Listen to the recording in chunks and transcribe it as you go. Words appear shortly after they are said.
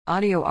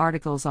Audio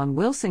articles on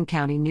Wilson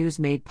County News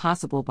made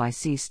possible by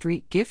C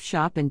Street Gift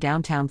Shop in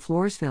downtown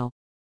Floresville.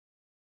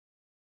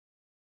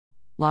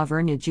 La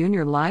Vernia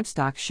Junior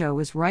Livestock Show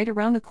is right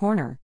around the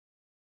corner.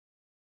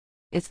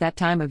 It's that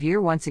time of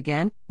year once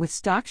again, with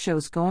stock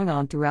shows going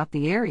on throughout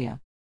the area.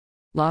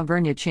 La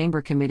Vernia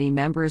Chamber Committee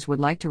members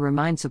would like to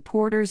remind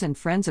supporters and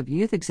friends of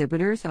youth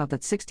exhibitors of the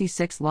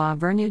 66th La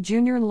Vernia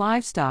Junior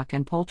Livestock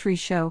and Poultry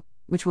Show,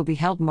 which will be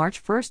held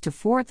March 1st to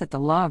 4th at the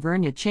La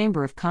Vernia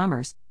Chamber of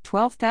Commerce,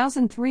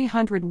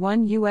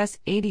 12,301 U.S.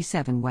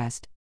 87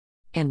 West.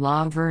 In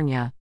La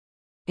Vernia.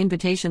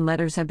 Invitation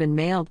letters have been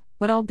mailed,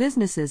 but all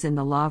businesses in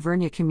the La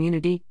Vernia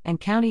community and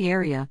county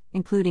area,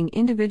 including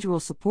individual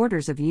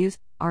supporters of youth,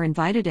 are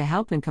invited to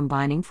help in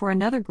combining for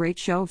another great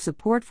show of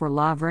support for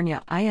La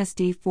Vernia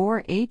ISD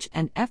 4-H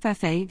and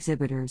FFA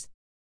exhibitors.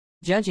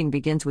 Judging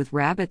begins with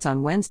rabbits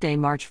on Wednesday,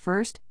 March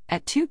 1st,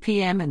 at 2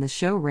 p.m. in the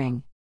show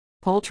ring.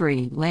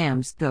 Poultry,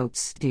 lambs,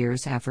 goats,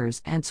 steers,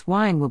 heifers, and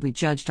swine will be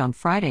judged on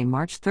Friday,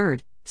 March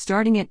 3rd,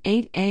 starting at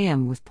 8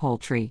 a.m. with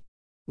poultry.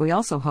 We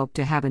also hope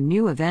to have a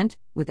new event,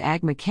 with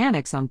Ag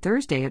Mechanics on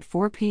Thursday at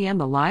 4 p.m.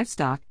 The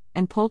livestock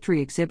and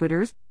poultry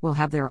exhibitors will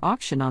have their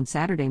auction on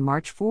Saturday,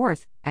 March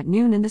 4th, at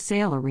noon in the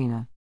sale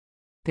arena.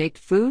 Baked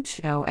food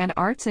show and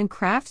arts and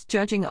crafts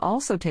judging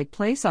also take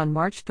place on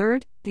March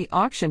 3rd. The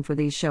auction for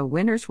these show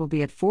winners will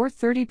be at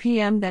 4:30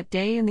 p.m. that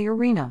day in the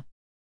arena.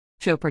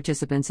 Show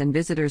participants and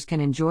visitors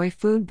can enjoy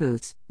food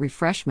booths,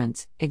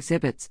 refreshments,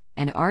 exhibits,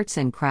 and arts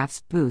and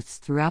crafts booths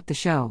throughout the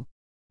show.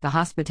 The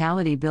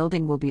hospitality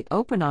building will be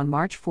open on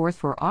March 4th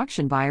for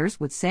auction buyers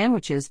with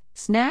sandwiches,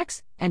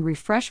 snacks, and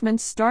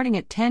refreshments starting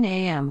at 10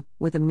 a.m.,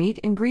 with a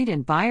meet and greet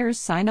and buyers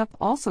sign up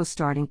also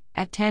starting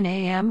at 10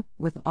 a.m.,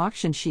 with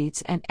auction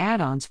sheets and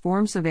add-ons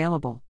forms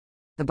available.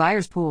 The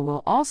buyers pool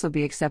will also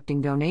be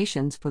accepting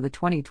donations for the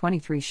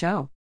 2023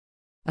 show.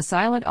 A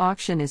silent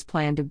auction is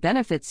planned to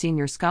benefit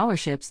senior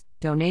scholarships.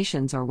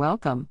 Donations are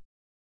welcome.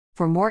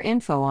 For more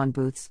info on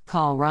booths,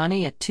 call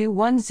Ronnie at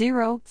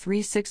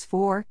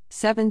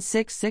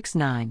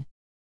 210-364-7669.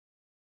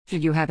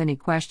 Should you have any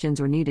questions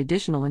or need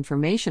additional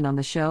information on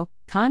the show,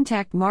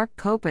 contact Mark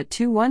Cope at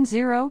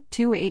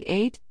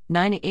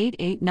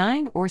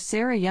 210-288-9889 or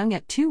Sarah Young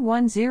at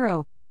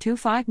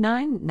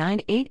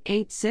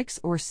 210-259-9886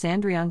 or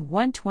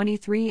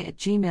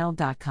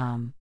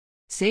sandryoung123@gmail.com.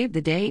 Save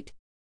the date.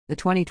 The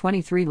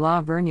 2023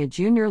 La Vernia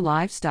Junior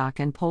Livestock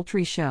and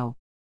Poultry Show.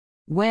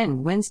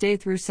 When? Wednesday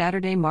through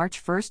Saturday,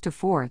 March 1st to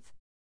 4th.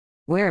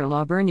 Where?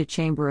 La Vernia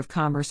Chamber of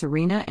Commerce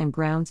Arena and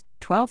Grounds,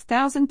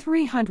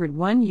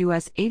 12,301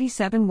 U.S.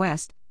 87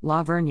 West,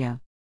 La Vernia.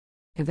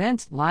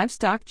 Events: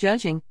 livestock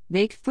judging,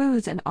 baked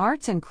foods and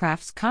arts and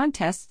crafts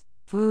contests,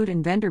 food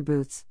and vendor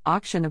booths,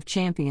 auction of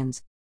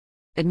champions.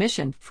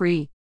 Admission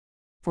free.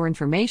 For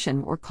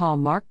information or call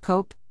Mark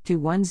Cope,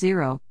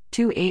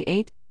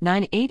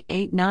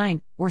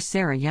 210-288-9889, or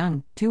Sarah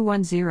Young,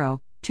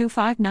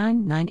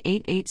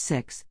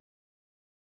 210-259-9886.